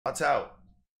Watch out.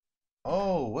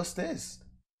 Oh, what's this?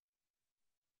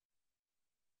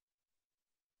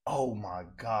 Oh my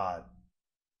God.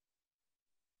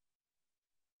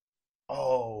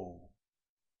 Oh.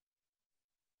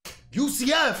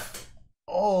 UCF.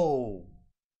 Oh.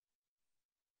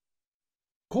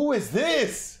 Who is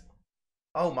this?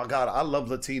 Oh my God, I love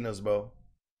Latinas, bro.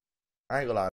 I ain't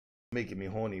gonna lie, making me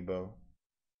horny, bro.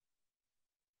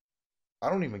 I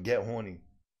don't even get horny.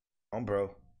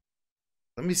 Bro.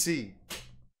 Let me see.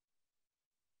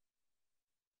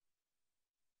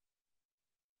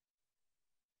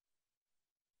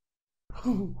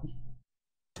 Oh,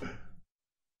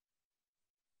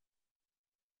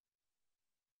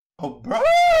 bro.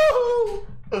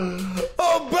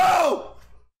 Oh, bro.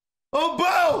 Oh,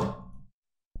 bro.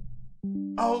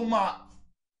 Oh, my.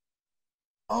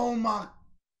 Oh, my.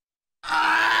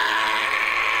 Ah!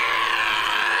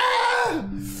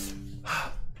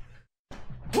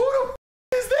 Who the f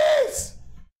is this?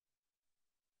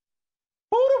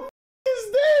 Who the f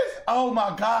is this? Oh,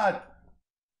 my God.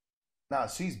 Nah,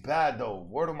 she's bad, though.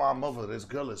 Word of my mother, this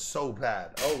girl is so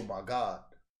bad. Oh, my God.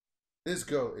 This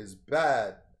girl is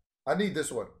bad. I need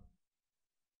this one.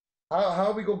 How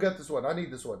are we gonna get this one? I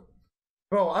need this one.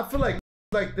 Bro, I feel like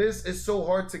this is so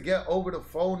hard to get over the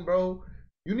phone, bro.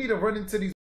 You need to run into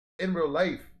these in real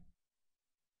life.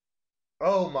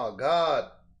 Oh my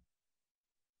God.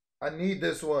 I need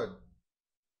this one.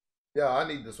 Yeah, I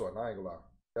need this one. I ain't gonna lie.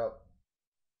 Yep.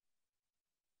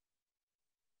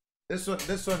 This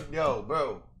one, yo,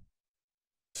 bro.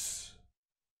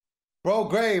 Bro,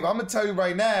 Grave, I'm gonna tell you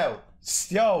right now.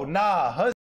 Yo, nah,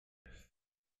 her.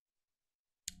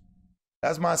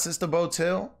 That's my sister, Bo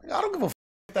Till. I don't give a f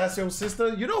if that's your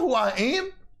sister. You know who I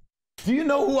am? Do you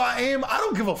know who I am? I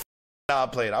don't give a f. Nah, I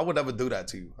played. I would never do that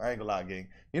to you. I ain't gonna lie, gang.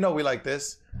 You know we like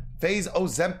this. FaZe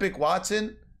Ozempic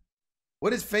watching.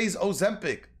 What is FaZe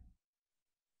Ozempic?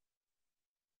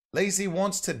 Lacey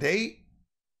wants to date.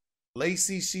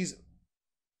 Lacey, she's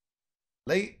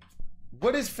late.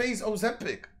 What is FaZe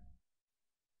Ozempic?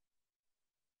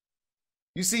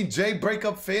 You see Jay break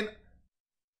up Finn?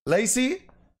 Lacey?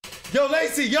 Yo,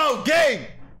 Lacey, yo, gang.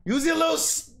 Use your little,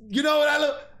 you know what I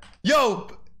look? Yo,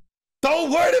 don't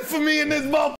word it for me in this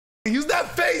motherfucker. Use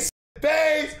that face.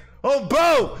 Oh,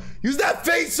 bro. Use that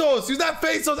face sauce. Use that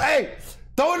face sauce. Hey,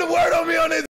 throw the word on me on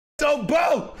this. Oh,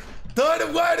 bro. Throw the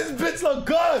word. This bitch look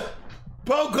good.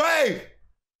 Bro, Grave.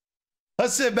 That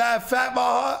shit bad. Fat my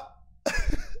heart.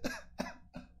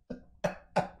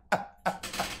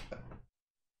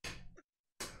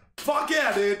 Fuck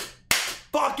yeah, dude.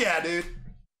 Fuck yeah, dude.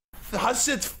 Her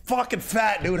shit's fucking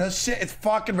fat, dude. Her shit is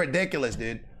fucking ridiculous,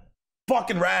 dude.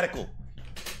 Fucking radical.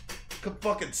 Could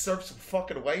fucking surf some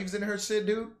fucking waves in her shit,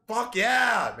 dude. Fuck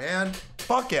yeah, man.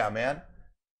 Fuck yeah, man.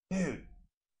 Dude.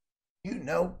 You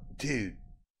know, dude.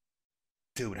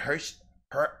 Dude, her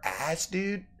ass,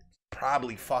 dude,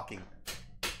 probably fucking.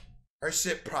 Her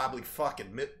shit probably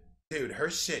fucking. Dude, her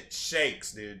shit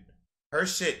shakes, dude. Her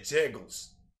shit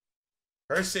jiggles.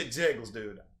 Her shit jiggles,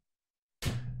 dude.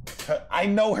 I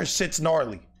know her shit's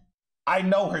gnarly. I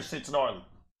know her shit's gnarly.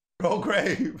 Bro,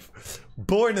 Grave.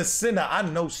 Born a sinner. I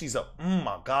know she's a. Oh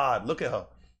my God. Look at her.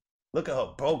 Look at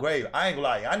her. Bro, Grave. I ain't gonna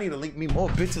lie. I need to link me more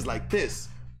bitches like this.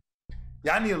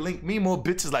 Yeah, I need to link me more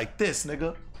bitches like this,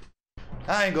 nigga.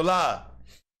 I ain't gonna lie.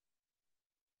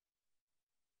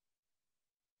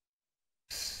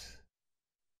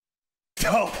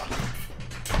 Yo.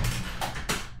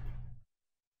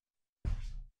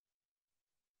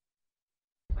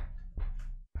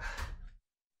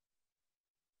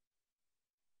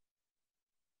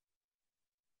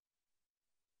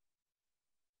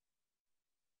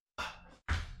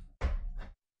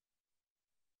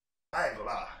 I ain't gonna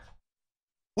lie.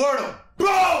 Word up,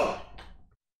 bro!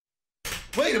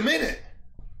 Wait a minute.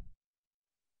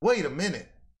 Wait a minute.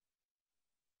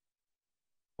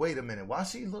 Wait a minute. Why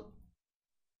she look?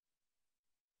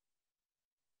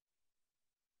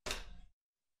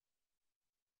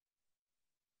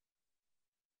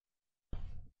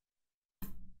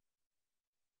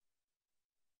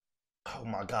 Oh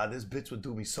my God, this bitch would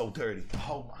do me so dirty.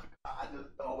 Oh my God, I just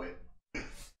know it.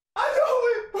 I know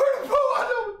it. Word up, bro, I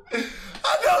know it.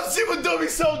 I know she would do me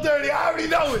so dirty. I already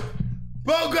know it.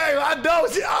 Bro, Grave, I know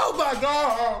she. Oh my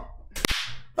God.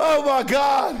 Oh my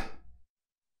God.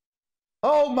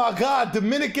 Oh my God.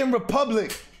 Dominican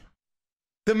Republic.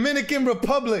 Dominican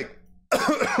Republic.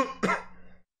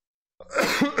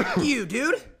 You,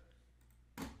 dude.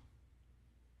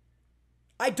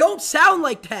 I don't sound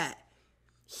like that.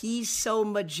 He's so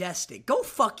majestic. Go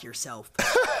fuck yourself.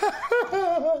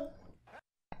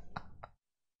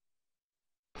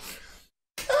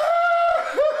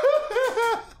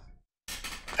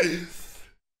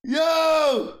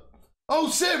 Yo!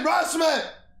 Oh shit, Rossman!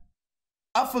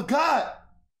 I forgot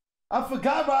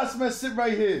Rossman sitting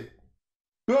right here.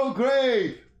 Bro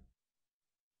Grave.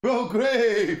 Bro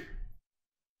Grave.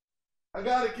 I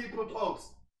gotta keep a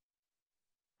post.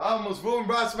 I almost ruined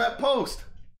Rossman post.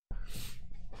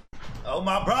 Oh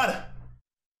my brother.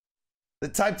 The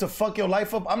type to fuck your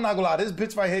life up. I'm not gonna lie, this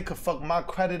bitch right here could fuck my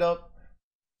credit up.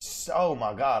 Oh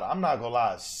my God, I'm not gonna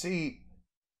lie.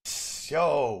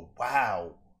 Yo,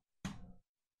 wow.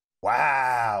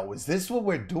 Wow, is this what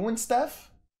we're doing,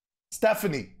 Steph?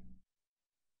 Stephanie,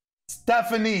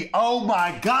 oh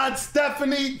my God,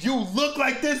 Stephanie, you look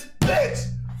like this bitch.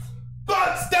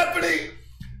 Fuck, Stephanie,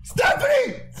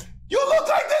 you look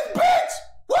like this bitch.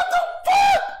 What the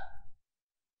fuck?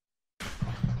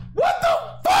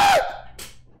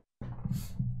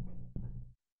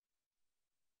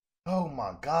 Oh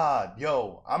my God,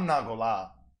 yo, I'm not gonna lie.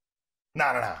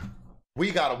 Nah.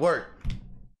 We gotta work.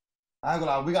 I ain't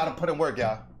gonna lie, we gotta put in work,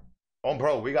 y'all. Oh,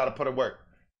 bro, we gotta put in work.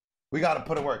 I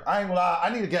ain't gonna lie, I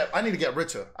need to get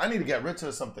richer. I need to get richer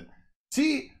or something.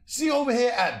 She over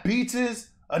here at beaches,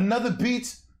 another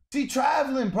beach. She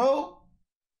traveling, bro.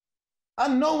 I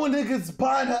know when niggas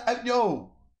buying her,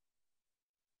 yo.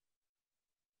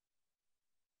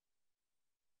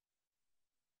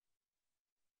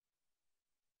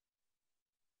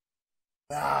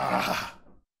 Ah.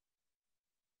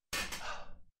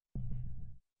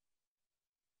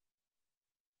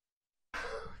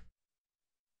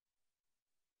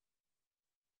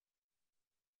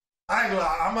 I ain't gonna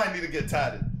lie, I might need to get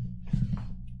tatted.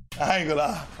 I ain't gonna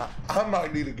lie, I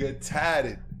might need to get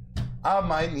tatted.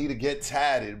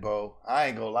 Bro. I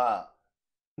ain't gonna lie.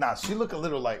 Nah, she look a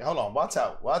little like, hold on, watch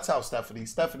out, Stephanie.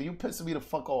 Stephanie, you pissing me the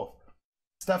fuck off.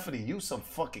 Stephanie, you some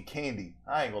fucking candy.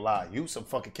 I ain't gonna lie, you some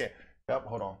fucking candy. Yep,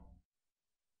 hold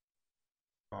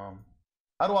on.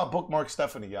 How do I bookmark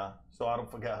Stephanie, y'all, so I don't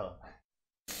forget her?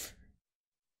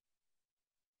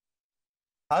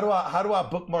 How do I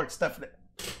bookmark Stephanie?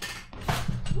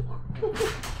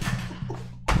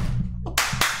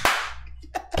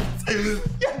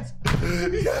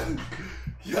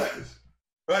 Yes.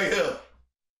 Right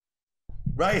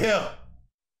here.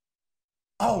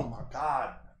 Oh my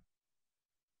God.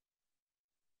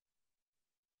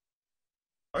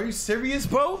 Are you serious,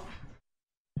 bro?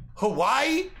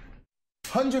 Hawaii?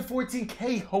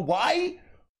 114K Hawaii?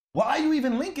 Why are you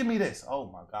even linking me this? Oh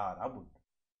my God.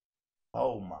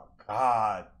 Oh my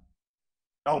God.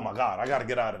 I gotta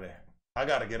get out of there. I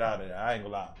ain't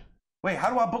gonna lie. Wait, how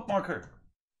do I bookmark her?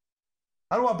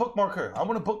 I want to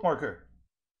bookmark her.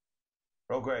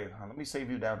 Bro Grave, let me save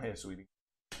you down here, sweetie.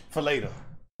 For later.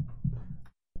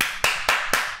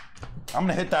 I'm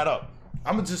gonna hit that up.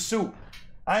 I'm gonna just shoot.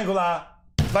 I ain't gonna lie.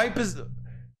 Viper's,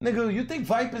 nigga, you think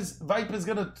Viper's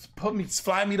gonna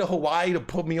fly me to Hawaii to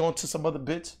put me onto some other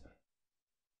bitch?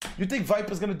 You think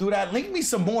Viper's gonna do that? Link me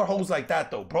some more hoes like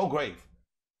that though, Bro Grave.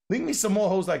 Link me some more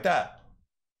hoes like that.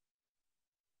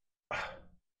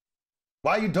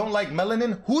 Why you don't like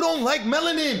melanin? Who don't like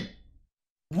melanin?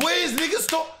 Where's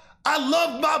niggas I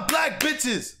love my black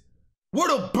bitches. Where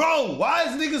the bro? Why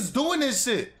is niggas doing this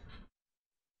shit?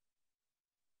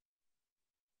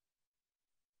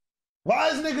 Why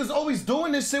is niggas always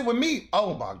doing this shit with me?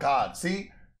 Oh my God,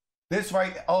 see? This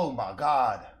right, oh my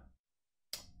God.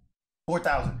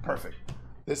 4,000, perfect.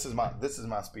 This is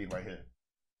my speed right here.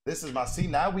 See,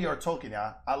 now we are talking,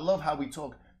 y'all. I love how we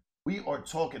talk. We are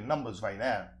talking numbers right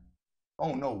now.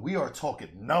 Oh no, we are talking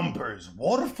numbers.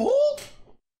 Waterfall?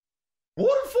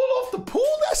 Waterfall off the pool?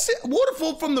 That shit?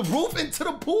 Waterfall from the roof into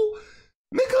the pool?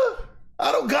 Nigga,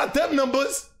 I don't got them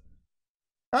numbers.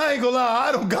 I ain't gonna lie,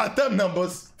 I don't got them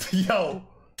numbers. Yo,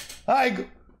 what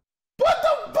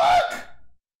the fuck?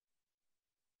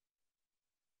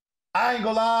 I ain't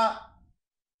gonna lie.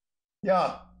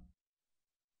 Yeah,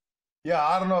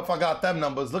 I don't know if I got them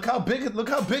numbers. Look how big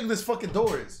this fucking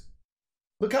door is.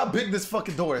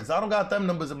 I don't got them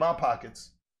numbers in my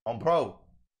pockets. On bro,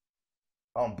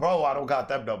 I don't got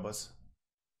them numbers.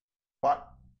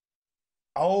 What?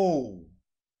 Oh,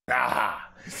 nah,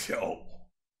 yo.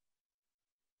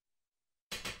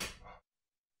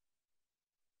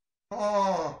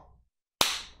 Oh.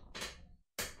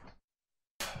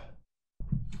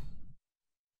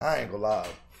 I ain't gonna lie.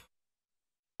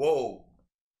 Whoa.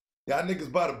 Y'all niggas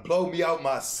about to blow me out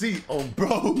my seat on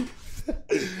bro.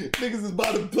 Niggas is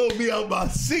about to blow me out my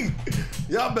seat.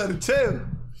 Y'all better chill.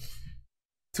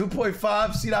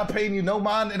 2.5, she not paying you no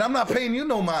mind, and I'm not paying you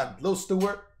no mind, little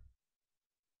Stewart.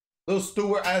 Little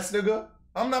Stewart ass nigga.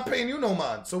 I'm not paying you no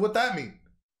mind. So what that mean?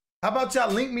 How about y'all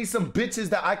link me some bitches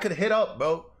that I could hit up,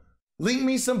 bro? Link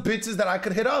me some bitches that I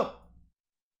could hit up.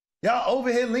 Y'all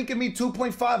over here linking me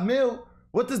 2.5 mil.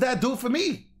 What does that do for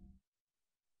me?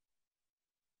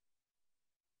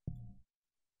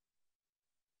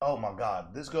 Oh my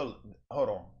God, this girl, hold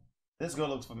on. This girl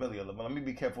looks familiar. Let me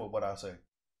be careful with what I say.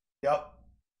 Yup.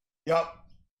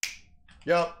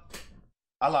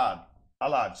 I lied.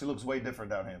 She looks way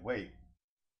different down here. Wait.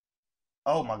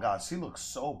 Oh my God, she looks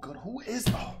so good. Who is,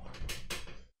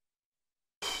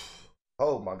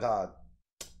 oh my God.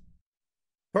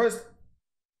 First,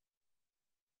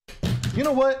 you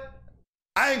know what?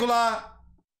 I ain't gonna lie.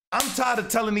 I'm tired of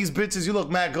telling these bitches you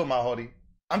look mad good, my hoodie.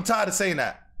 I'm tired of saying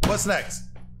that. What's next?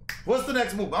 What's the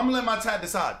next move? I'm gonna let my chat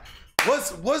decide. What's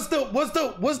the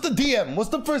DM? What's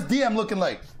the first DM looking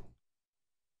like?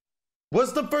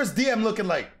 What's the first DM looking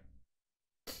like?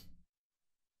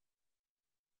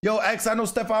 Yo, X, I know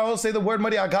Stefano say the word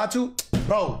money, I got you.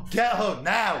 Bro, get her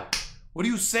now. What are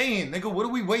you saying, nigga? What are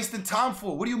we wasting time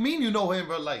for? What do you mean you know her in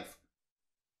real life?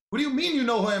 What do you mean you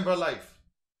know her in real life?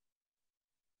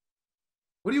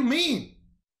 What do you mean?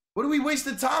 What are we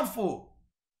wasting time for?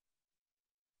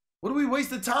 What are we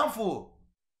wasting time for?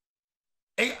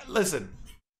 Hey, listen.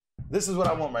 This is what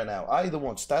I want right now. I either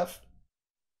want Steph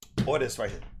or this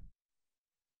right here.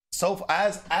 So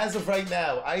as of right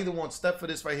now, I either want Steph for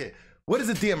this right here. What is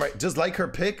a DM, right? Just like her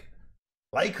pick?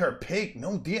 Like her pick?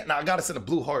 No DM. Now I gotta send a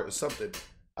blue heart or something.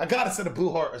 I gotta send a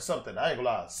blue heart or something. I ain't gonna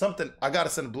lie. Something. I gotta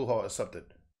send a blue heart or something.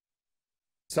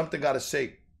 Something gotta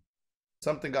shake.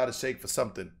 Something gotta shake for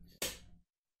something.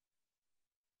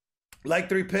 Like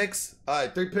 3 picks. All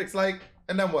right, 3 picks like.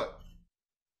 And then what?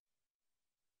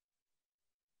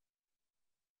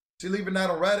 She leaving that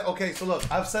on Reddit? Okay, so look.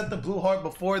 I've sent the blue heart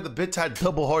before. The bitch had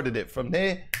double hearted it. From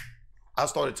there, I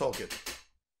started talking.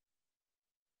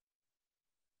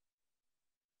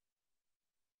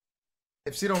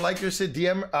 If she don't like your shit,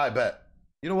 DM her. I bet.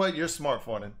 You know what? You're smart,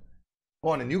 Fornin.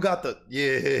 Fornin, you got the...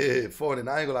 Yeah, Fornin,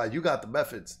 I ain't gonna lie. You got the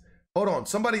methods. Hold on.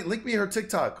 Somebody link me her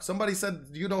TikTok. Somebody said,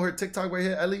 you know her TikTok right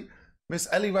here, Ellie? Miss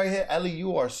Ellie right here. Ellie,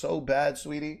 you are so bad,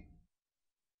 sweetie.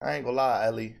 I ain't gonna lie,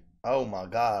 Ellie. Oh my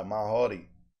God, my hearty.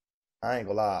 I ain't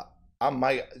gonna lie. I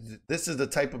might... This is the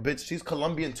type of bitch. She's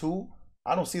Colombian too.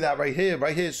 I don't see that right here.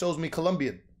 Right here it shows me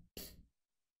Colombian.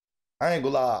 I ain't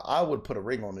gonna lie. I would put a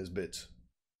ring on this bitch.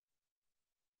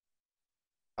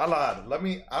 I lied.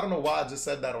 I don't know why I just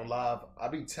said that on live. I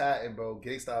be chatting, bro.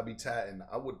 Gangsta, I be chatting.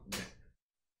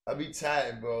 I be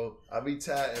chatting, bro.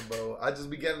 I just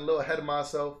be getting a little ahead of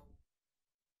myself.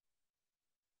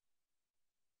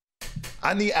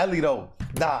 I need Ellie, though.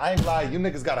 Nah, I ain't lie. You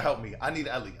niggas gotta help me. I need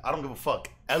Ellie. I don't give a fuck.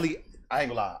 Ellie, I ain't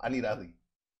gonna lie. I need Ellie.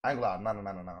 I ain't gonna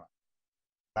lie.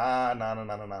 Nah.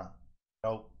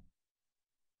 Nope.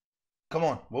 Come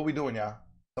on. What we doing, y'all?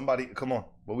 Somebody, come on.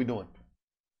 What we doing?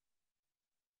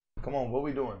 Come on, what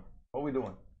we doing? I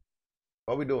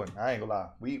ain't gonna lie.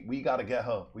 We gotta get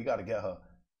her.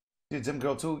 She's a gym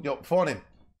girl too. Yo, Fornin,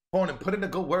 put in a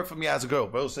good word for me as a girl,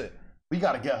 bro. Shit. We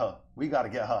gotta get her.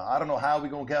 I don't know how we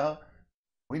gonna get her.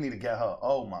 We need to get her.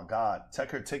 Oh my God.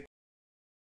 Check her TikTok.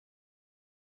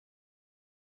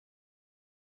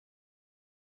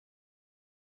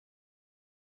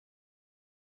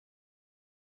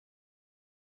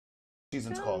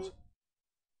 Season's calls.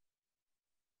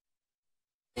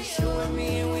 It's you and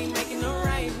me and we making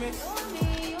arrangements.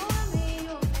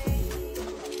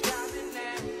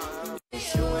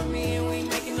 It's you and me and we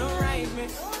making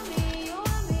arrangements.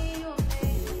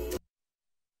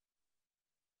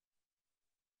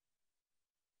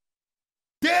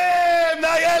 Damn,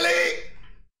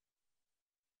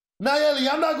 Nayeli,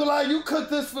 I'm not gonna lie, you cook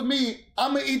this for me,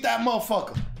 I'm gonna eat that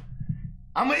motherfucker.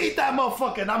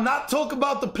 And I'm not talking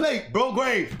about the plate, bro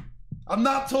grave.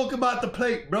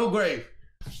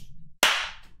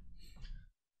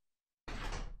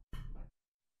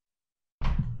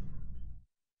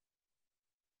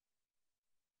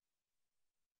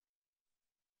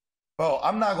 Bro,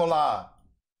 I'm not gonna lie.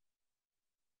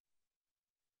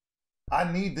 I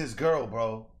need this girl,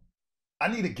 bro. I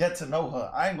need to get to know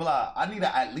her. I ain't gonna lie. I need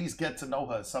to at least get to know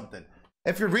her something.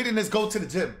 If you're reading this, go to the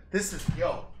gym. This is,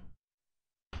 yo.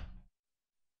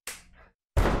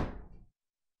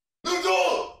 New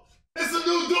door! It's a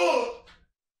new door!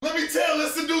 Let me tell,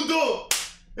 it's a new door!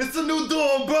 It's a new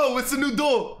door, bro. It's a new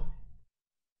door.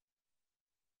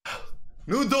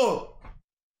 New door.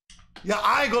 Yeah,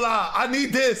 I ain't gonna lie. I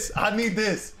need this.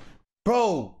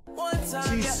 Bro,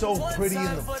 she's so pretty in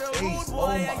the face. Oh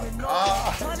my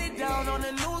God.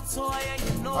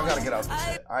 I gotta get out this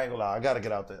shit. I ain't gonna lie. I gotta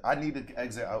get out there. I need to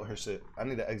exit out her shit.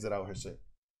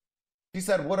 She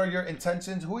said, what are your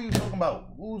intentions? Who are you talking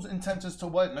about? Whose intentions to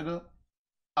what, nigga?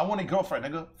 I want a girlfriend,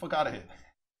 nigga. Fuck out of here.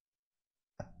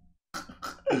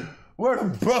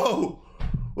 Word, bro.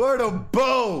 Where the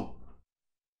bow?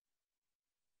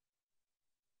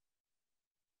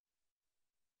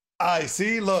 I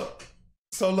see, look.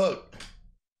 So look.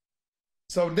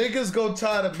 So niggas gonna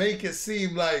try to make it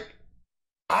seem like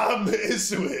I'm the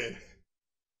issue here.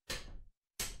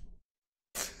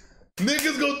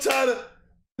 Niggas gonna try to.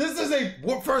 This is a.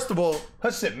 Well, first of all,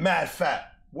 her shit mad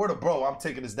fat. Word of bro, I'm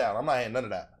taking this down. I'm not having none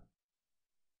of that.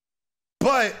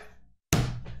 But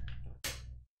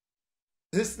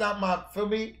this is not my, feel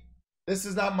me? This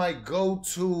is not my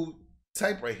go-to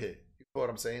type right here. You know what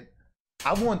I'm saying?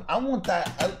 I want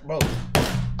that, bro.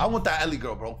 I want that Ellie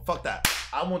girl, bro. Fuck that.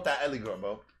 I want that Ellie girl,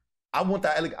 bro. I want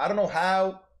that Ellie. I don't know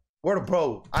how. Word of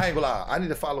bro. I ain't gonna lie. I need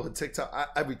to follow her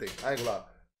TikTok. Everything. I ain't gonna lie.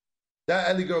 That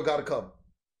Ellie girl gotta come.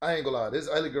 I ain't gonna lie. This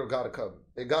Ellie girl gotta come.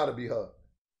 It gotta be her.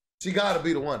 She gotta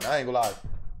be the one. I ain't gonna lie.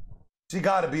 She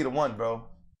gotta be the one, bro.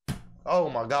 Oh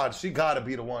my God. She gotta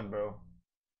be the one, bro.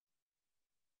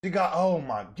 She got, oh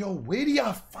my, yo, where do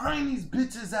y'all find these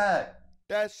bitches at?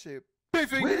 That shit.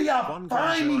 Where do y'all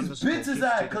find these bitches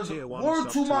at? Cause word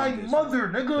to my mother,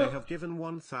 nigga. They have given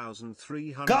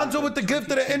 1,300. Gonzo with the gift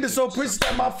of the end, so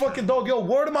appreciate my fucking dog. Yo,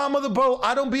 word to my mother, bro.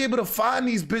 I don't be able to find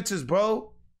these bitches,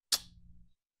 bro.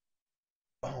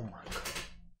 Oh my God.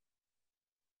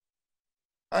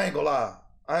 I ain't gonna lie.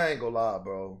 I ain't gonna lie,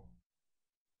 bro.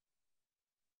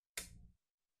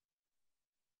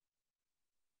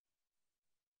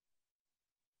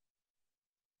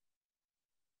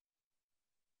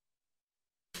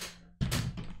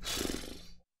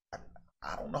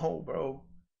 I don't know, bro.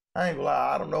 I ain't gonna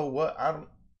lie. I don't know what. I don't.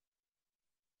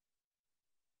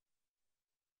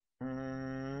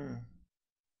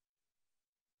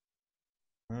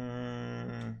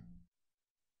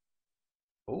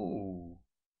 Ooh.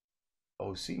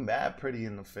 Oh, she mad pretty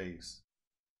in the face.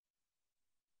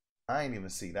 I ain't even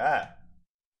see that.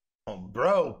 Oh,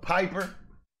 bro, Piper.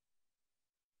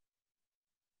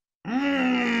 I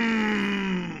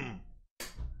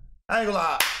ain't gonna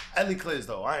lie. Ellie clears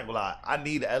though. I ain't gonna lie. I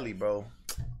need Ellie, bro.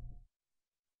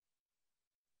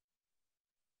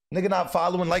 Nigga not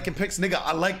following, liking pics. Nigga,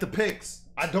 I like the pics.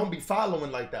 I don't be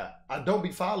following like that. I don't be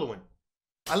following.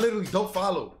 I literally don't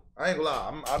follow. I ain't gonna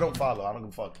lie. I don't follow. I don't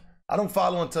give a fuck. I don't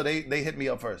follow until they hit me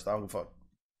up first. I don't give a fuck.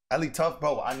 Ellie tough,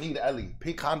 bro. I need Ellie.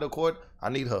 Peak Honda Accord. I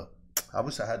need her. I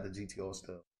wish I had the GTO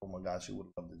still. Oh my gosh, she would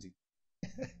have loved the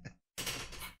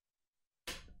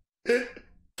GTO.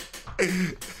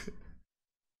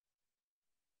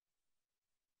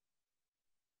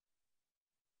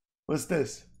 What's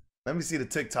this? Let me see the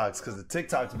TikToks, because the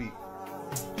TikToks be...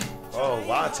 Oh,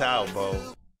 watch out,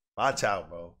 bro. Watch out,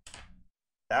 bro.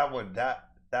 That one, that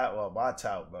one, watch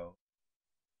out, bro.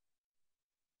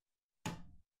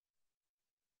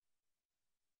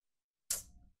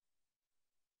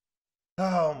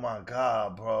 Oh my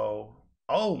God, bro.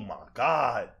 Oh my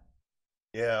God.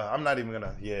 Yeah, I'm not even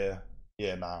gonna, yeah,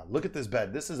 nah. Look at this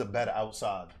bed. This is a bed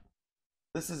outside.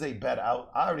 This is a bed out.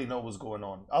 I already know what's going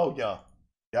on. Oh, yeah.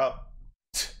 Yup.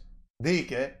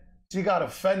 Dije, she got a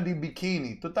Fendi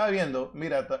bikini. ¿Tú estás viendo?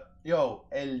 Mira, yo,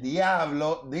 el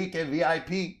diablo, dije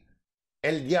VIP.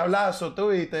 El diablazo, tú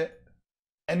viste?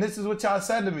 And this is what y'all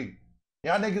said to me.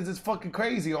 Y'all niggas is fucking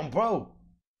crazy on bro.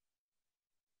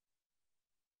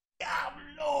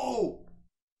 Diablo.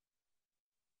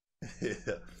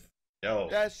 Yo.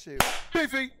 That shit.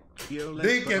 Beefy.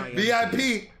 Dije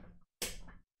VIP.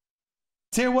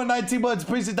 Tier 119 bucks.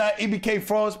 Appreciate that. EBK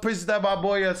Frost. Appreciate that, my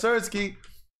boy Sursky.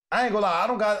 I ain't gonna lie. I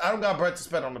don't got bread to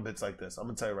spend on the bits like this. I'm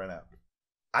gonna tell you right now.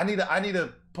 I need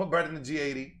to put bread in the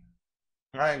G80.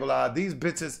 I ain't gonna lie. These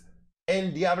bitches,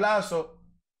 El Diablazo.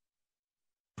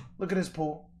 Look at this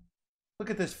pool. Look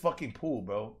at this fucking pool,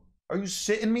 bro. Are you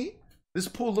shitting me? This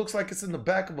pool looks like it's in the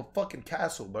back of a fucking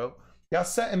castle, bro. Y'all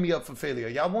setting me up for failure.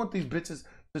 Y'all want these bitches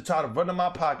to try to run in my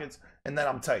pockets, and then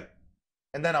I'm tight.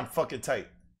 And then I'm fucking tight.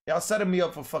 Y'all setting me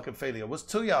up for fucking failure. What's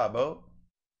to y'all, bro?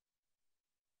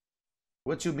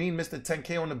 What you mean, Mr.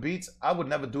 10K on the beats? I would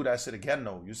never do that shit again,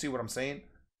 though. You see what I'm saying?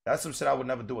 That's some shit I would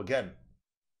never do again.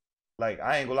 Like,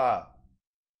 I ain't gonna lie.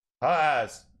 Her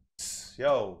ass,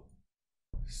 yo.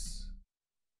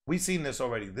 We seen this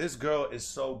already. This girl is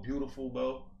so beautiful,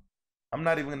 bro. I'm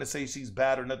not even gonna say she's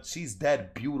bad or nothing. She's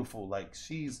dead beautiful. Like,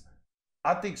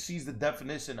 I think she's the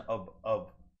definition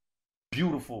of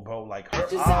beautiful, bro. Like, her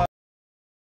eyes.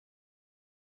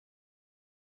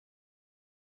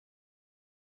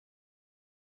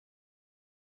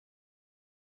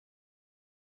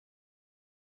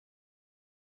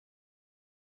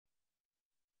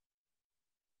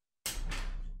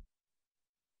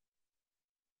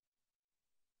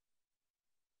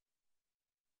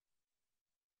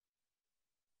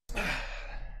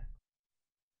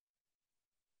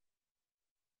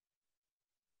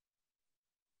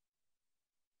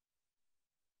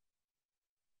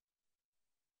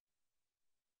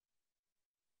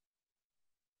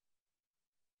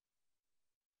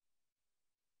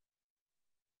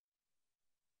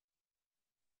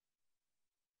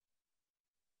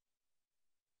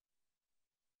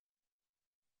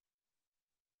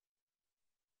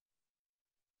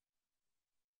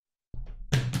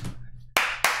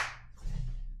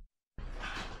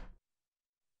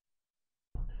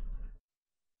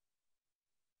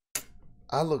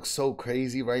 I look so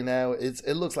crazy right now.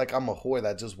 It looks like I'm a whore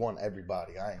that just want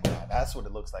everybody. I ain't gonna lie. That's what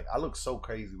it looks like. I look so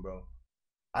crazy, bro.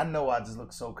 I know I just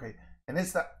look so crazy. And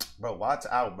it's not, bro, watch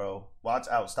out, bro. Watch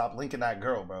out. Stop linking that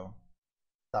girl, bro.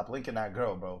 Stop linking that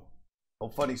girl, bro. No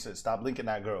funny shit. Stop linking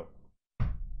that girl.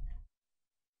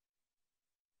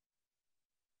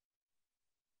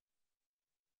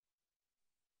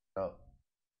 Oh.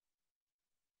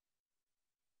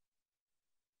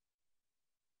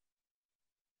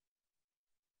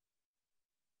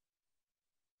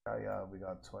 Yeah, we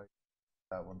got twice.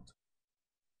 That one.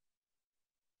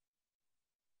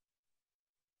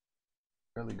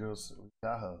 Really, girls, we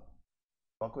got her.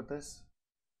 Fuck with this?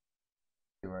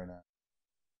 Right now.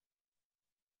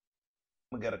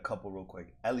 I'm gonna get a couple real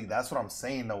quick. Ellie, that's what I'm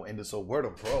saying though. And so word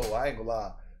of bro, I ain't gonna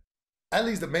lie.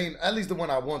 Ellie's the one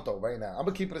I want though right now. I'm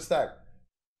gonna keep it a stack.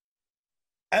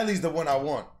 Ellie's the one I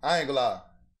want. I ain't gonna lie.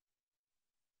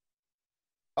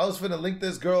 I was finna link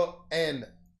this girl and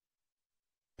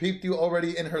peeped you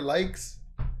already in her likes.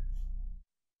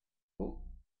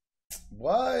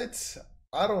 What?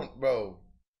 I don't, bro.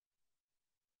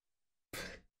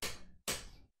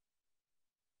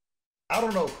 I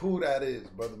don't know who that is,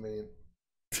 brother man.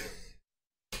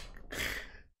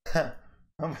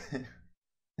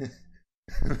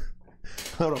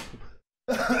 Hold on.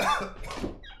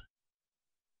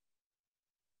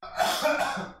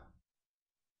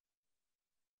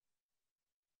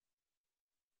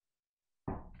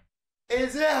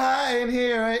 Is it high in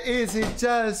here or is it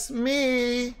just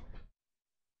me?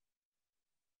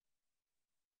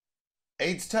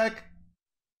 H-Tech?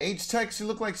 H-Tech, she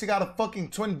look like she got a fucking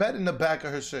twin bed in the back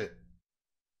of her shit.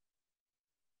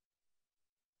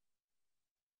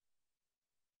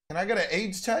 Can I get an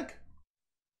H-Tech?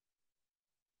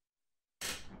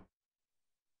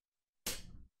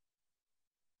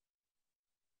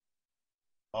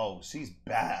 Oh, she's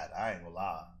bad. I ain't gonna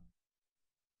lie.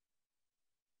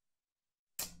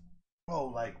 Bro,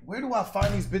 like, where do I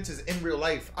find these bitches in real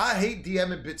life? I hate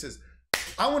DMing bitches.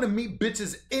 I want to meet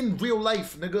bitches in real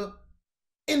life, nigga.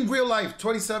 In real life.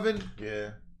 27?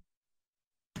 Yeah.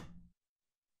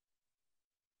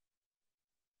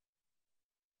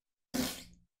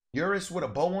 Urus with a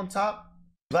bow on top?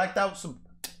 Blacked out some...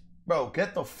 Bro,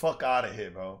 get the fuck out of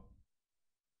here, bro.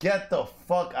 Get the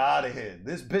fuck out of here.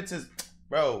 This bitch is...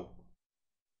 Bro.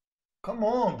 Come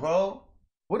on, bro.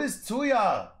 What is to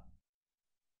y'all?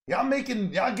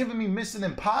 Y'all giving me Mission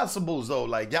Impossibles, though.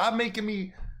 Like, y'all making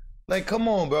me... Like, come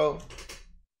on, bro.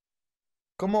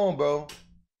 Come on, bro.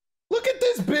 Look at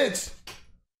this bitch.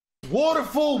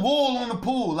 Waterfall wall on the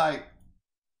pool. Like...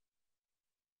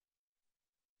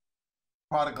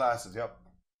 Product glasses, yep.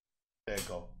 There you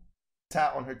go.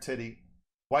 Tat on her titty.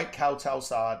 White couch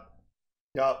outside.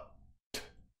 Yup.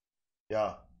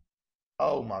 Yeah.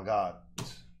 Oh my God.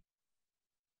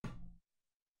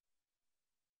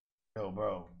 Yo,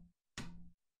 bro.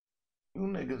 You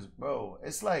niggas, bro.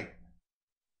 It's like,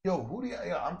 yo, who do you,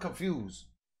 yo, I'm confused.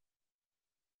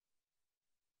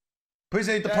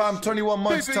 Appreciate the prime 21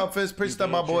 months, toughest. Appreciate that,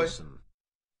 my boy.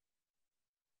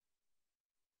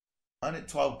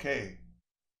 112K.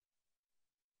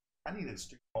 I need a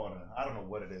stream order. I don't know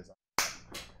what it is.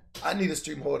 I need a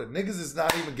stream order. Niggas is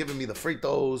not even giving me the free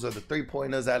throws or the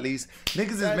three-pointers at least.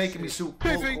 Niggas is making me shoot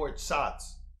full court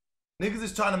shots. Niggas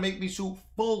is trying to make me shoot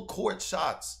full court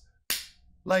shots.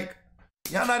 Like,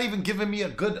 y'all not even giving me a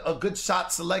good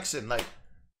shot selection. Like,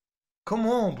 come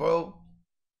on, bro.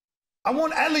 I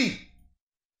want Ellie.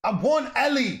 I want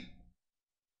Ellie.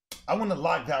 I want to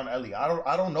lock down Ellie.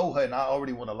 I don't know her and I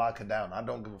already want to lock her down. I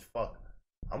don't give a fuck.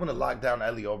 I want to lock down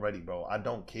Ellie already, bro. I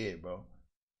don't care, bro.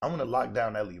 I want to lock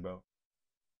down Ellie, bro.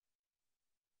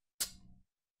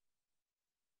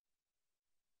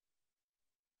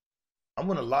 I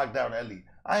want to lock down Ellie.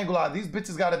 I ain't gonna lie. These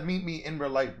bitches got to meet me in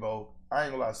real life, bro. I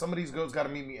ain't gonna lie. Some of these girls got to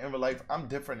meet me in real life. I'm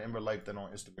different in real life than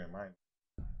on Instagram. I ain't.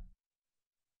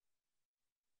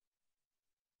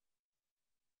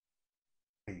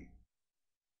 Hey.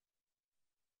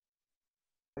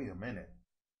 Wait a minute.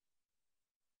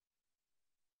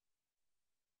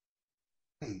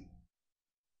 Hey.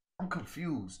 I'm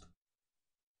confused.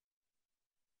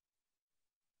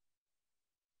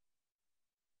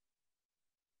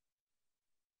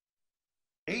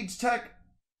 Age tech?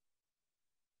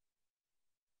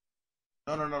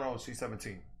 No. She's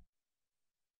 17.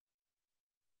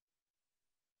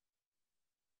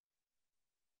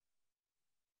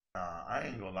 Nah, I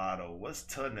ain't gonna lie though. What's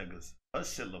to niggas? Her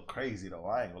shit look crazy though.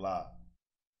 I ain't gonna lie.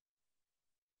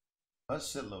 Her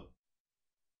shit look.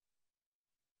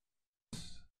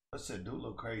 Her shit do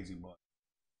look crazy, boy.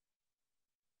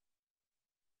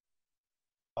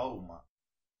 Oh my.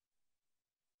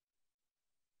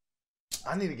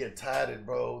 I need to get tatted,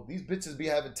 bro. These bitches be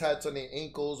having tats on their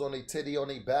ankles, on their titty, on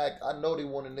their back. I know they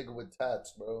want a nigga with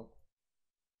tats, bro.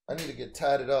 I need to get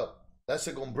tatted up. That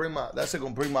shit gonna bring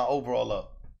my overall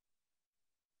up.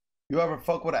 You ever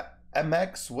fuck with a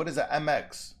MX? What is a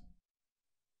MX?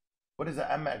 What is a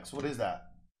MX? What is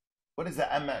that? What is a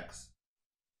MX?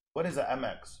 What is a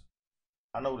MX?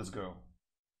 I know this girl.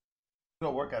 This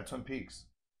girl work at Twin Peaks.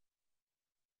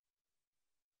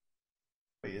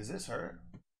 Wait, is this her?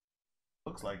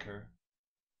 Looks like her.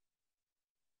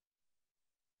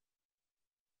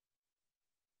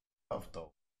 Tough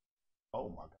though. Oh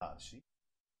my god, she.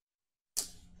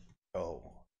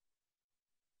 Yo.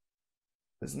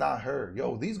 It's not her.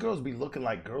 Yo, these girls be looking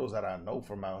like girls that I know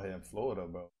from out here in Florida,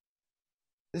 bro.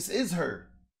 This is her.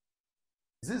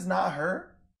 Is this not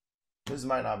her? This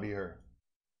might not be her.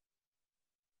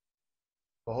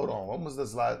 But hold on. When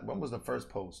was the first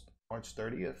post? March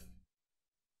 30th?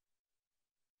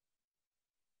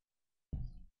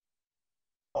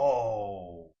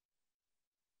 Oh.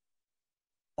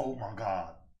 Oh my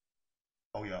god.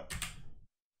 Oh yeah.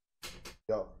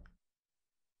 Yo.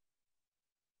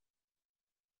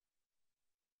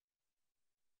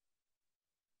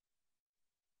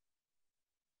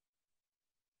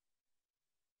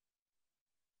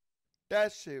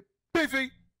 That shit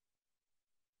beefy.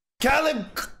 Callum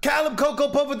Coco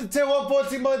Puff with the tier 1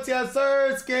 14 months, yes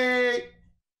sir, skate.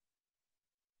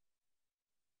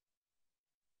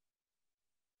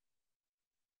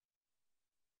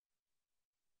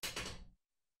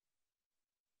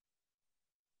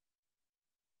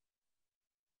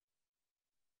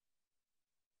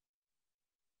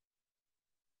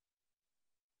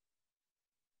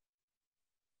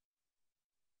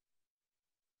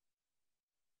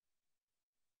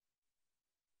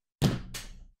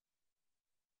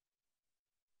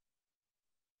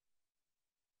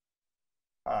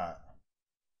 Alright.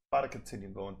 About to continue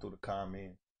going through the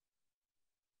comment.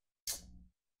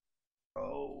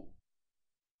 Oh.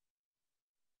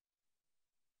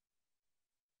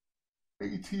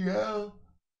 ATL.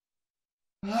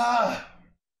 Ah.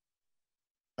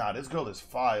 Nah, this girl is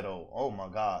fire though. Oh my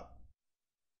god.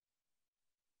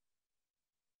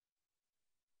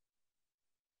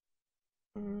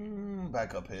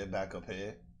 Back up here, back up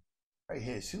here. Right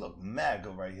here. She look mad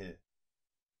good right here.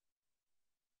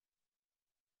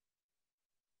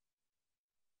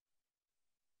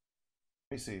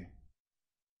 Let me see.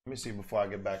 Let me see before I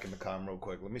get back in the com real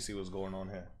quick. Let me see what's going on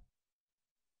here.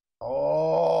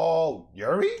 Oh,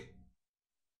 Yuri?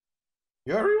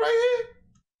 Yuri right here?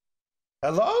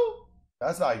 Hello?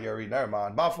 That's not Yuri. Never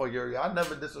mind. My fault, Yuri. I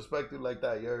never disrespect you like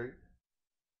that, Yuri.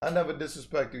 I never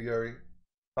disrespect you, Yuri.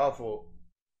 My fault.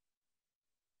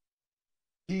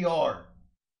 PR.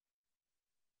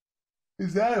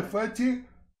 Is that a Fetty?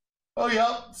 Oh,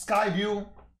 yep. Skyview.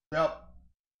 Yep.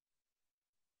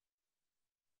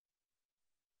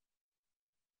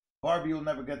 Barbie you'll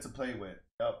never get to play with.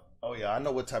 Yep. Oh, yeah. I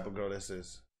know what type of girl this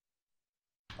is.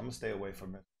 I'm going to stay away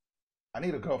from it. I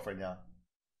need a girlfriend, y'all.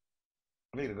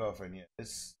 I need a girlfriend, yeah.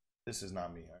 This is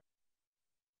not me.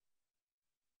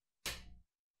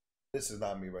 This is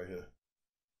not me right here.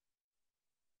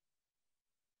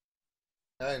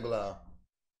 I ain't gonna lie.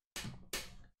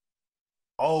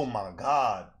 Oh my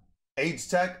god. Age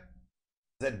check?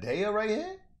 Is that Daya right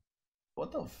here?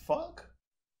 What the fuck?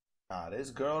 Nah,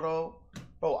 this girl though.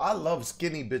 Bro, I love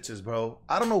skinny bitches, bro.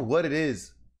 I don't know what it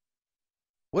is.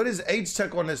 What is age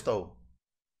check on this though?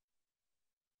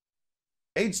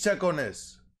 Age check on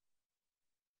this.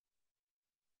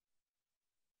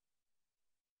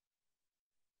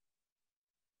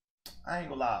 I ain't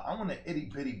gonna lie. I want an itty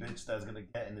bitty bitch that's gonna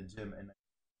get in the gym and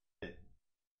shit.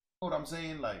 You know what I'm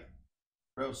saying? Like,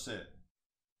 real shit.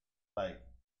 Like,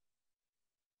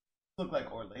 look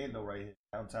like Orlando right here.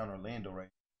 Downtown Orlando right here.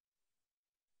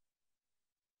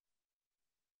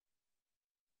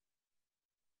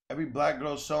 Every black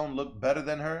girl shown look better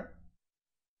than her.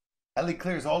 Ellie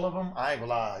clears all of them. I ain't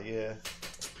gonna lie, yeah.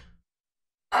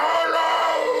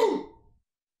 Hello!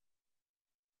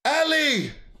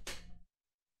 Ellie!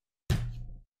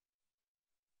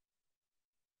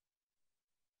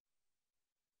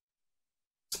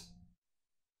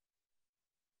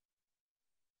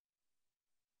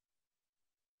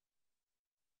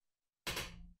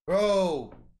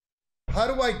 Bro,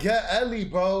 how do I get Ellie,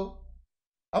 bro?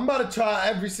 I'm about to try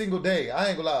every single day. I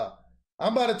ain't gonna lie.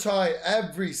 I'm about to try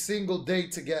every single day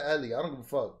to get Ellie. I don't give a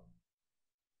fuck.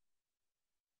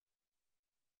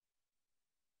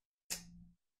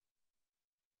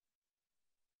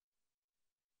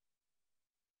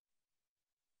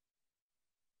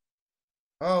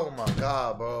 Oh my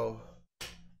god, bro.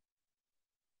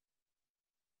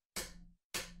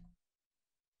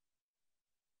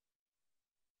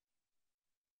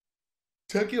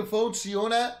 Check your phone, see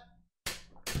on that?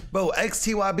 Bro,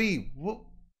 XTYB,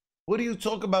 what are you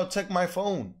talking about? Check my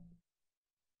phone.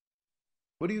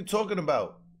 What are you talking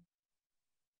about?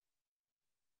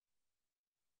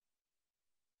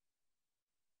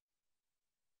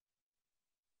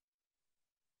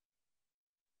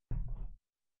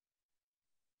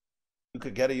 You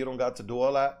could get it, you don't got to do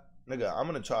all that. Nigga, I'm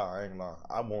gonna try, I ain't gonna lie.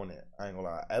 I want it, I ain't gonna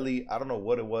lie. Ellie, I don't know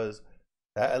what it was.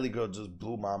 That Ellie girl just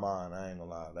blew my mind, I ain't gonna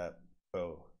lie. That,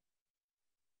 bro.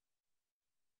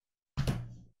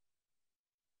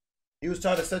 He was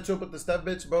trying to set you up with the step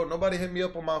bitch, bro. Nobody hit me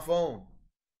up on my phone.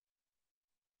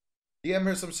 DM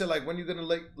her some shit like, when you gonna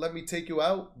let me take you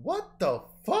out? What the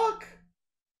fuck?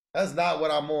 That's not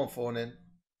what I'm on for, then.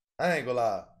 I ain't gonna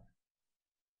lie.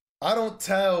 I don't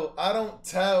tell,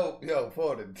 yo,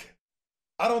 Foden.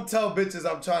 I don't tell bitches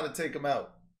I'm trying to take them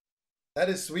out. That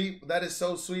is sweet. That is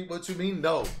so sweet. What you mean?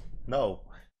 No. No.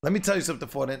 Let me tell you something,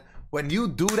 Foden. When you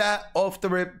do that off the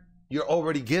rip, you're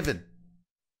already given.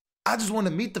 I just want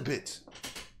to meet the bitch.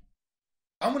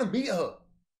 I'm going to meet her.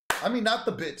 I mean, not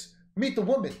the bitch. Meet the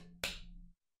woman.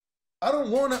 I don't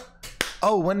want to.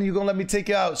 Oh, when are you going to let me take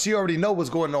you out? She already know what's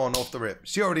going on off the rip.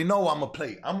 She already know I'm going to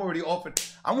play. I'm already offered.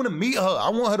 I want to meet her. I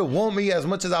want her to want me as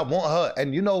much as I want her.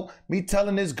 And you know, me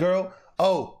telling this girl,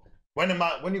 oh, when you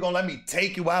going to let me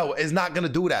take you out? It's not going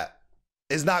to do that.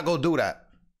 It's not going to do that.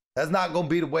 That's not going to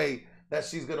be the way that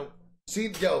she's going to.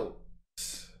 Yo.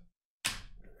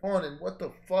 On and what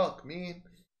the fuck, man?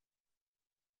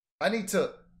 I need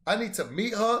to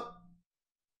meet her.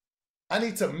 I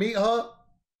need to meet her.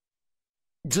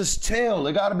 Just chill.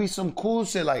 There gotta be some cool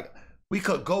shit. Like, we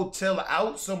could go chill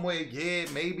out somewhere, yeah,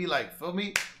 maybe, like, feel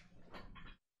me?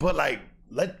 But like,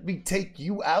 let me take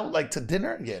you out, like, to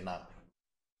dinner? Yeah, nah.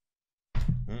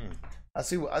 I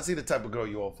see the type of girl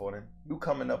you are, for then. You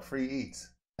coming up free eats.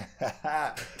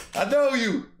 I know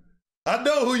you. I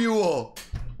know who you are.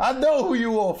 I know who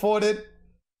you are, Forded.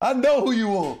 I know who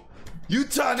you are. You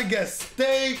trying to get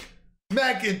steak,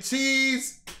 mac and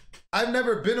cheese. I've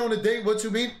never been on a date. What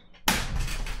you mean?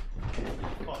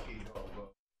 Fucking go, bro.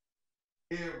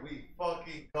 Here we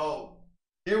fucking go.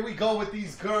 Here we go with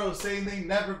these girls saying they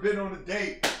never been on a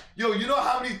date. Yo, you know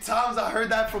how many times I heard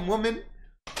that from women?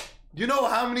 You know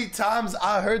how many times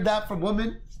I heard that from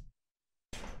women?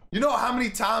 You know how many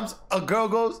times a girl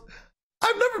goes,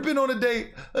 I've never been on a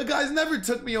date. A guy's never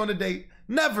took me on a date.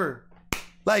 Never.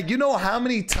 Like, you know how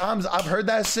many times I've heard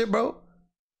that shit, bro?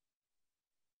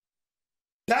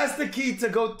 That's the key to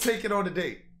go take it on a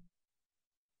date.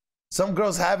 Some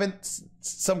girls haven't.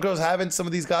 Some girls haven't. Some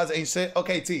of these guys ain't shit.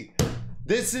 Okay, T.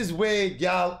 This is where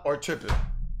y'all are tripping.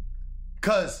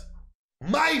 Cause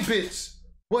my bitch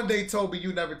one day told me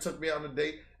you never took me on a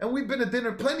date. And we've been to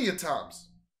dinner plenty of times.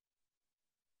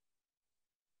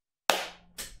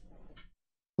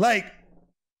 Like,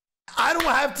 I don't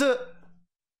have to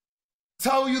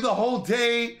tell you the whole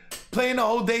day, plan the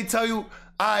whole day, tell you, all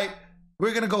right,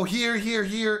 we're gonna go here, here,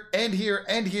 here, and here,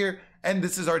 and here, and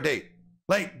this is our date.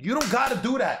 Like, you don't gotta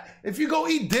do that. If you go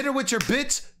eat dinner with your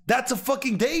bitch, that's a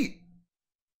fucking date.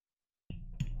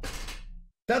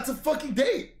 That's a fucking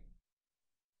date.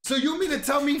 So you mean to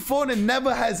tell me Fauna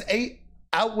never has ate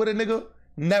out with a nigga?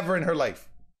 Never in her life.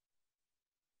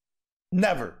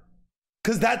 Never.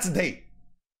 Because that's a date.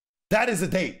 That is a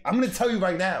date. I'm going to tell you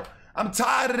right now. I'm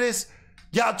tired of this.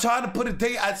 Y'all trying to put a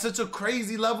date at such a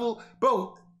crazy level.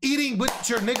 Bro, eating with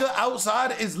your nigga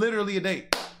outside is literally a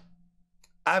date.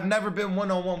 I've never been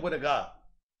one-on-one with a guy.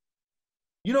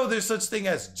 You know there's such thing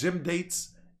as gym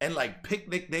dates and like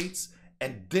picnic dates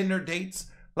and dinner dates.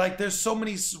 Like there's so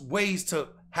many ways to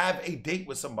have a date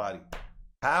with somebody.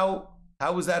 How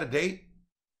is that a date?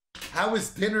 How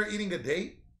is dinner eating a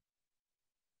date?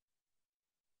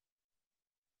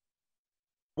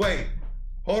 Wait,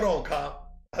 hold on,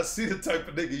 cop. I see the type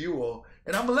of nigga you are,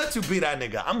 and I'm gonna let you be that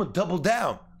nigga. I'm gonna double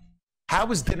down.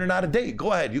 How is dinner not a date?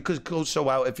 Go ahead. You could go show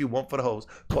out if you want for the hoes.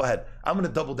 Go ahead. I'm gonna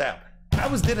double down.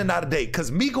 How is dinner not a date?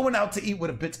 Because me going out to eat with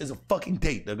a bitch is a fucking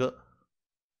date, nigga.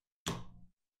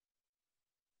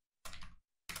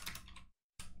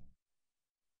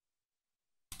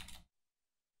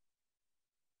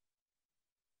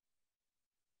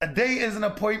 A date is an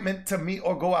appointment to meet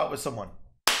or go out with someone.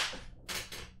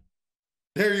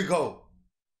 There you go.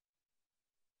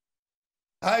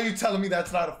 How are you telling me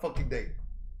that's not a fucking date?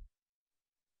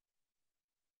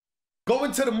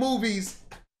 Going to the movies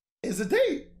is a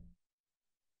date.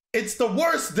 It's the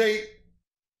worst date,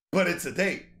 but it's a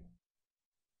date.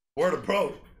 Word of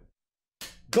bro.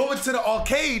 Going to the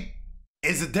arcade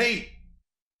is a date.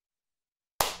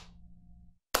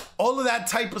 All of that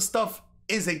type of stuff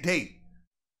is a date.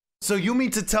 So you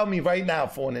mean to tell me right now,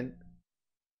 Fornin,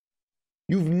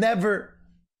 You've never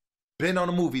been on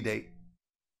a movie date,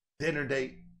 dinner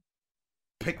date,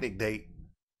 picnic date,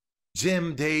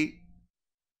 gym date.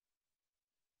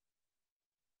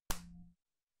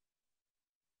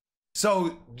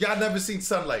 So y'all never seen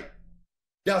sunlight.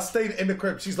 Y'all stayed in the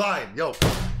crib. She's lying. Yo,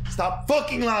 stop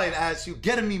fucking lying, Ash. You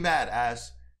getting me mad, Ash.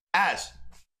 Ash.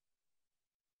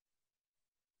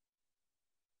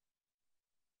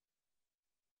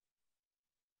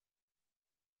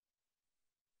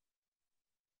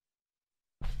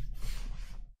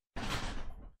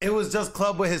 It was just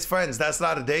club with his friends. That's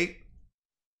not a date.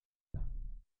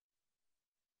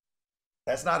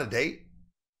 That's not a date.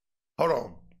 Hold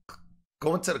on.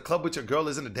 Going to the club with your girl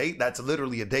isn't a date? That's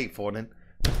literally a date, Fornin.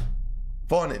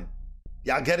 Fornin.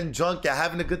 Y'all getting drunk. Y'all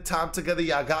having a good time together.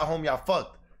 Y'all got home. Y'all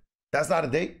fucked. That's not a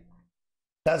date.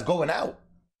 That's going out.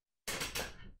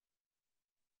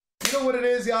 You know what it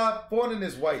is, y'all? Fornin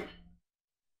is white.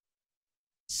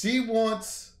 She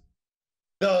wants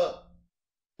the,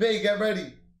 babe, get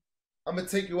ready. I'm going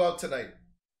to take you out tonight.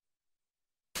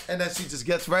 And then she just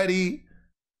gets ready.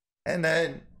 And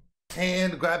then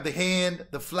grab the hand,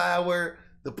 the flower,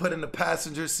 the put in the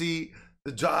passenger seat,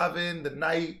 the driving, the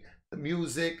night, the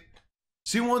music.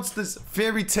 She wants this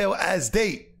fairy tale ass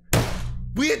date.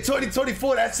 We in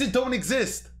 2024, that shit don't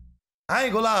exist. I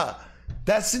ain't gonna lie.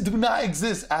 That shit do not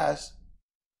exist, Ash.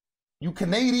 You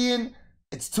Canadian,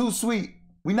 it's too sweet.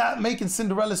 We not making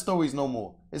Cinderella stories no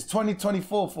more. It's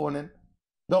 2024, Fornin.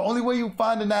 The only way you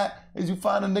finding that is you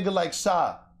find a nigga like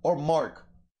Shah or Mark.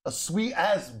 A sweet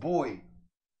ass boy.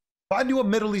 Find you a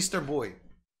Middle Eastern boy.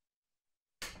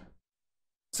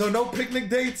 So no picnic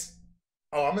dates?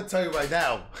 Oh, I'm gonna tell you right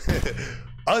now.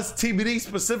 Us TBD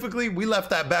specifically, we left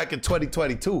that back in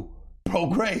 2022. Pro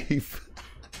grave.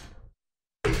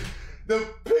 The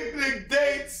picnic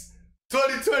dates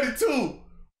 2022.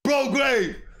 Bro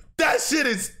grave. That shit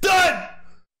is done.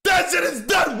 That shit is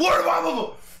done. Word of my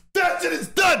mama. That shit is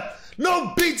done.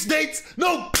 No beach dates.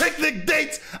 No picnic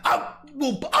dates. I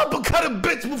will uppercut a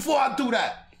bitch before I do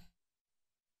that.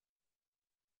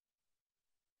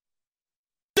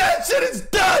 That shit is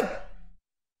done.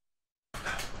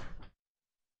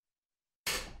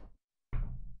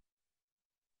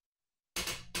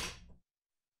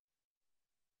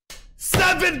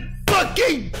 Seven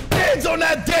fucking bands on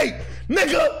that date,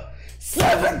 nigga.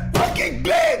 7 fucking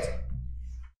bands.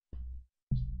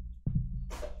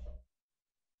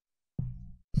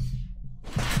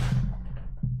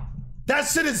 That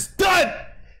shit is done.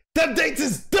 Them dates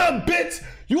is done, bitch.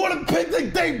 You want a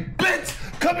picnic date,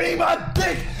 bitch? Come and eat my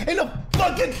dick in a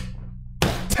fucking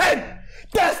tent.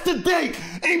 That's the date.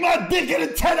 Eat my dick in a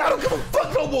tent. I don't give a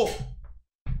fuck no more.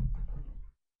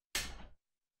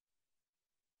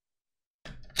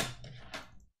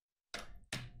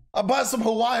 I bought some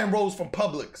Hawaiian rolls from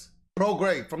Publix. Pro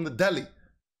grade from the deli.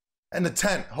 And the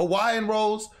tent. Hawaiian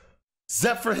rolls,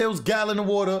 Zephyr Hills gallon of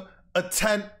water, a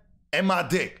tent, and my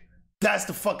dick. That's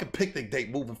the fucking picnic date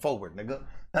moving forward, nigga.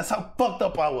 That's how fucked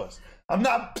up I was. I'm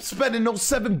not spending no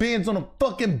 7 bands on a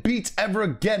fucking beach ever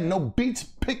again. No beach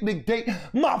picnic date.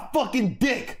 My fucking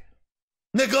dick.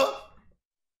 Nigga.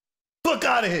 Fuck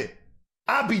out of here.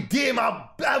 I'll be damn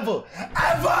I'll ever.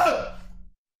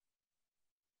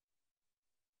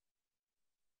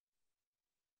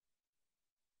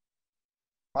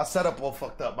 My setup all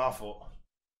fucked up. My fault.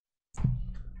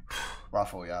 My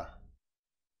fault, y'all.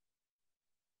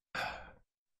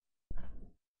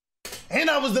 And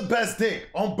I was the best dick.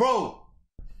 On bro.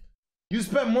 You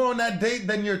spent more on that date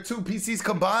than your 2 PCs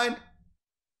combined?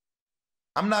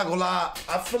 I'm not gonna lie.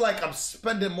 I feel like I'm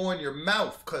spending more in your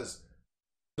mouth because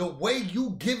the way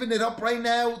you giving it up right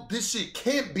now, this shit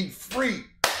can't be free.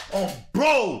 On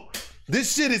bro.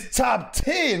 This shit is top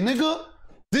 10, nigga.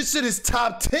 This shit is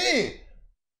top 10.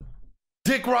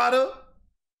 Dick rider.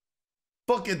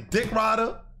 Fucking dick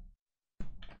rider.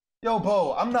 Yo,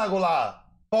 Bo, I'm not gonna lie.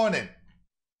 Morning.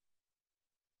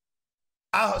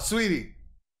 Sweetie.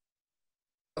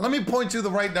 Let me point you the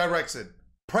right direction.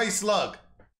 Pray Slug.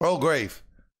 Bro grave.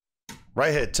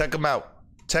 Right here. Check him out.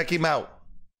 Check him out.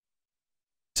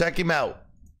 Check him out.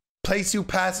 Place you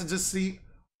passenger seat.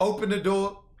 Open the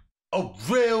door. A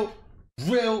real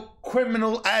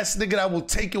criminal ass nigga that will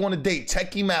take you on a date.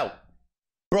 Check him out.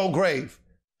 Bro grave.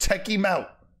 Check him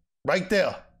out. Right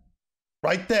there.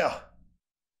 Right there.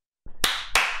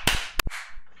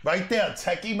 Right there.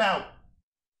 Check him out.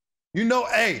 You know,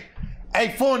 hey,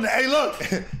 phone, hey, look.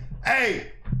 hey,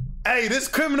 this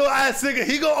criminal ass nigga,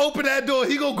 he gonna open that door,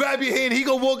 he gonna grab your hand, he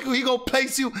gonna walk you, he gonna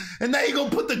place you, and then he gonna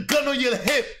put the gun on your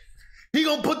hip. He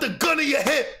gonna put the gun on your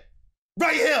hip.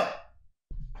 Right here.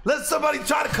 Let somebody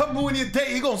try to come ruin your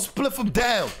day, he gonna spliff him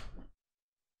down.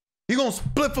 He gonna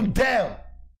split them down.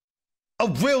 A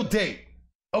real date.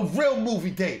 A real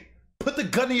movie date. Put the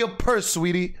gun in your purse,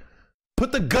 sweetie.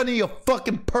 Put the gun in your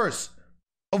fucking purse.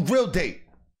 A real date.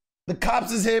 The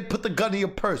cops is here, put the gun in your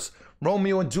purse.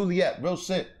 Romeo and Juliet, real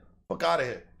shit. Fuck out of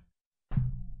here.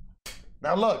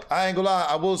 Now look, I ain't gonna lie,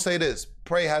 I will say this.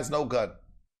 Prey has no gun.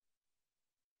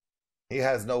 He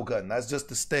has no gun. That's just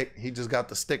the stick. He just got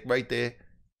the stick right there.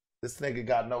 This nigga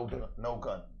got no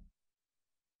gun.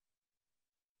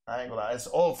 I ain't gonna lie, it's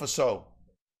all for show.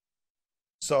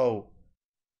 So,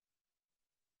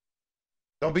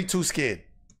 don't be too scared.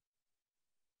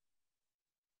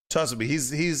 Trust me, he's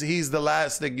the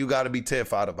last nigga you gotta be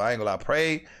terrified of. I ain't gonna lie.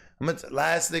 Prey, I'm the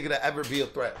last nigga to ever be a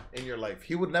threat in your life.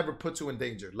 He would never put you in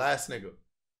danger. Last nigga.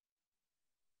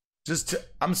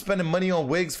 I'm spending money on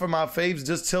wigs for my faves.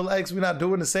 Just chill, X. We're not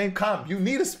doing the same comp. You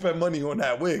need to spend money on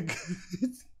that wig.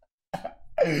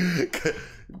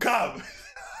 Comp.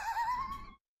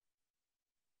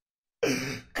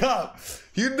 Comp.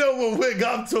 You know what wig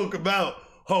I'm talking about.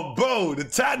 Oh, bro, the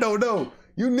chat don't know.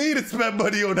 You need to spend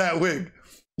money on that wig.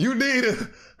 You need to,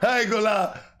 I ain't gonna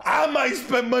lie, I might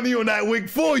spend money on that wig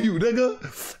for you,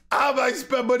 nigga. I might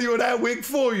spend money on that wig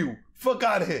for you. Fuck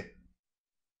out of here.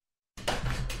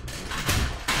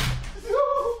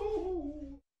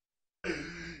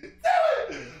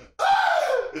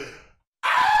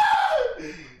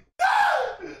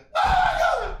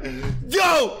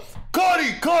 Yo,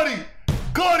 Cody,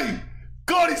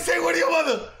 say what to your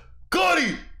mother.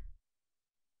 Cody.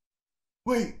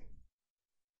 Wait,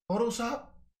 Photoshop?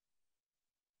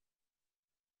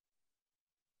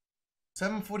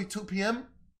 7:42 p.m.?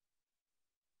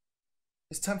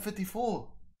 It's 10:54.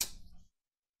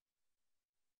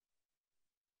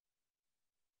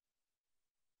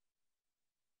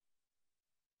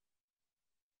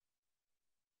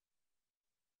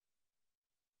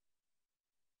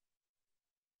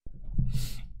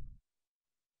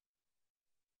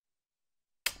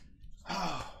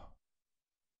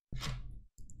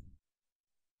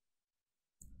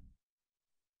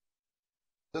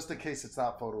 Just in case it's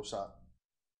not Photoshop.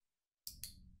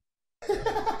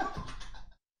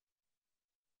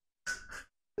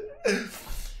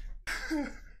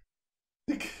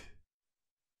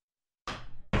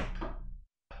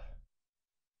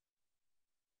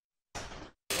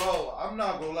 Bro, I'm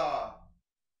not gonna lie.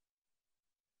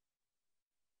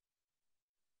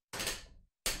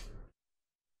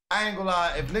 I ain't gonna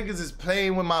lie. If niggas is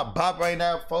playing with my bop right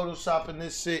now, photoshopping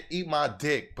this shit, eat my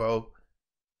dick, bro.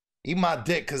 Eat my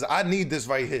dick, cause I need this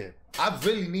right here. I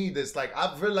really need this. Like,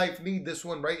 I real life need this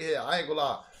one right here. I ain't gonna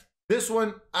lie. This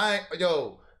one,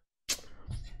 yo.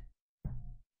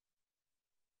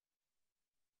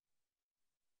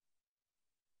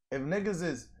 If niggas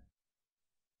is,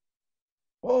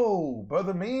 whoa,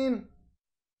 brother mean.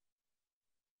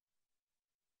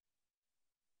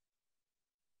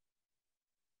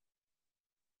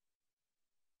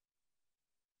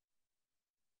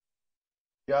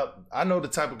 Yup, I know the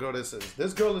type of girl this is.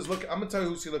 This girl is looking, I'm gonna tell you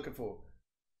who she looking for.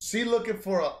 She looking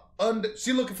for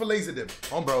she looking for laser dim.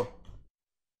 Oh, bro.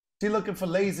 She looking for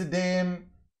laser dim,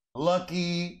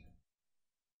 lucky,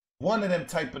 one of them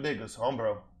type of niggas. Oh,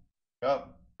 bro.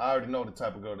 Yup, I already know the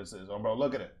type of girl this is. Oh, bro,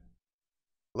 look at it.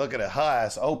 Look at it, her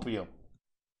ass opium.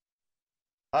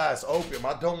 Her ass opium.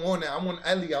 I don't want it. I want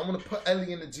Ellie. I want to put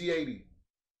Ellie in the G80.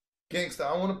 Gangsta,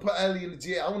 I want to put Ellie in the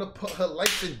G80. I want to put her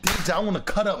life in DJ. I want to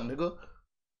cut up, nigga.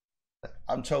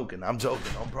 I'm joking. I'm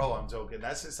joking. Oh, bro, I'm joking.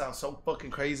 That shit sounds so fucking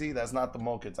crazy. That's not the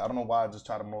markets. I don't know why I just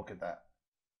try to market that.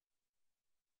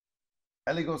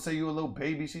 Ellie gonna say you a little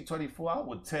baby. She 24. I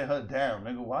would tear her down,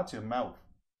 nigga. Watch your mouth.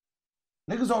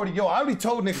 Niggas already, yo, I already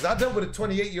told niggas I dealt with a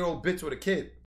 28-year-old bitch with a kid.